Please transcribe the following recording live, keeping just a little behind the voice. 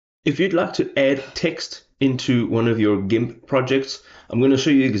If you'd like to add text into one of your Gimp projects, I'm going to show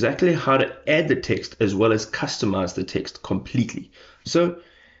you exactly how to add the text as well as customize the text completely. So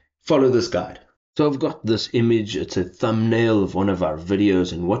follow this guide. So I've got this image, it's a thumbnail of one of our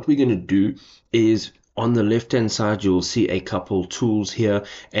videos, and what we're going to do is on the left hand side you'll see a couple tools here,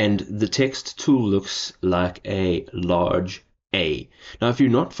 and the text tool looks like a large A. Now if you're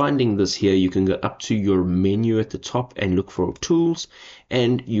not finding this here, you can go up to your menu at the top and look for tools,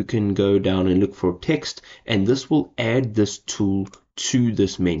 and you can go down and look for text, and this will add this tool to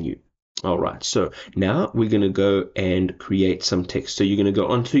this menu. All right, so now we're going to go and create some text. So you're going to go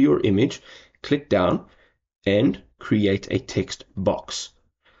onto your image, click down, and create a text box.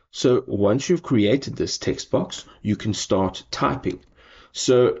 So once you've created this text box, you can start typing.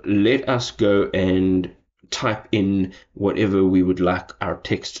 So let us go and type in whatever we would like our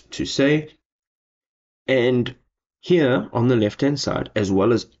text to say. And here on the left hand side, as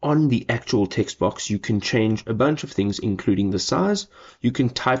well as on the actual text box, you can change a bunch of things, including the size. You can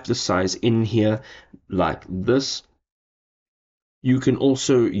type the size in here like this. You can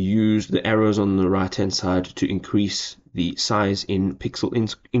also use the arrows on the right hand side to increase the size in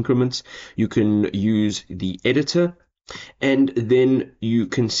pixel increments. You can use the editor, and then you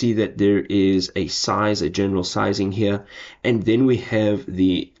can see that there is a size, a general sizing here, and then we have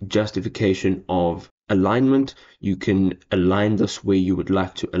the justification of alignment. You can align this where you would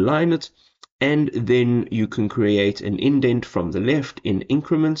like to align it, and then you can create an indent from the left in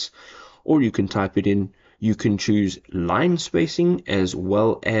increments, or you can type it in. You can choose line spacing as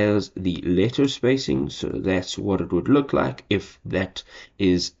well as the letter spacing, so that's what it would look like if that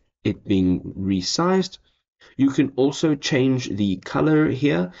is it being resized. You can also change the color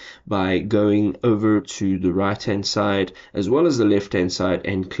here by going over to the right hand side as well as the left hand side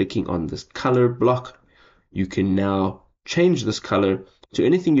and clicking on this color block. You can now change this color to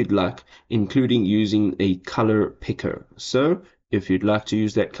anything you'd like, including using a color picker. So if you'd like to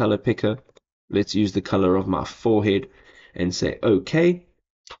use that color picker, let's use the color of my forehead and say OK.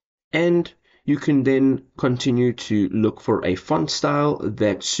 And you can then continue to look for a font style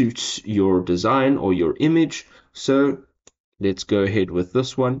that suits your design or your image. So let's go ahead with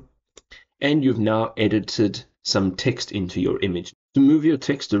this one. And you've now edited some text into your image. To move your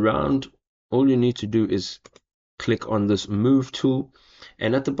text around, all you need to do is click on this move tool.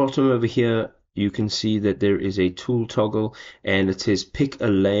 And at the bottom over here, you can see that there is a tool toggle and it says pick a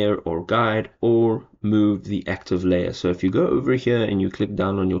layer or guide or move the active layer. So if you go over here and you click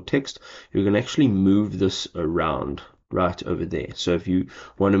down on your text, you can actually move this around right over there. So if you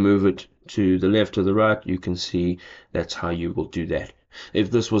want to move it to the left or the right, you can see that's how you will do that. If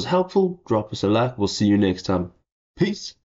this was helpful, drop us a like. We'll see you next time. Peace.